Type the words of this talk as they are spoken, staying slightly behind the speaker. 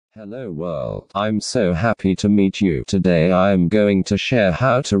Hello world, I'm so happy to meet you. Today I am going to share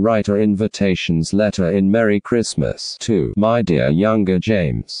how to write a invitations letter in Merry Christmas to my dear younger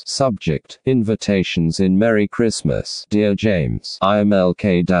James. Subject, invitations in Merry Christmas. Dear James, I am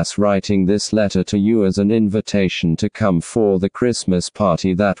LK writing this letter to you as an invitation to come for the Christmas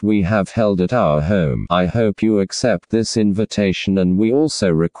party that we have held at our home. I hope you accept this invitation, and we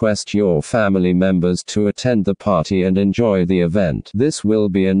also request your family members to attend the party and enjoy the event. This will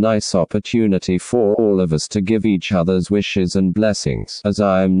be a nice opportunity for all of us to give each other's wishes and blessings. As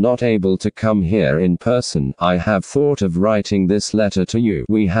I am not able to come here in person, I have thought of writing this letter to you.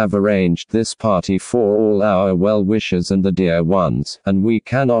 We have arranged this party for all our well-wishers and the dear ones, and we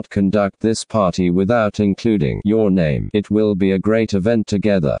cannot conduct this party without including your name. It will be a great event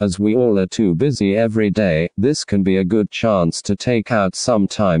together. As we all are too busy every day, this can be a good chance to take out some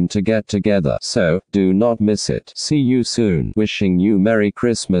time to get together. So, do not miss it. See you soon. Wishing you Merry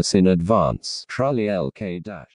Christmas in advance. Truly LK.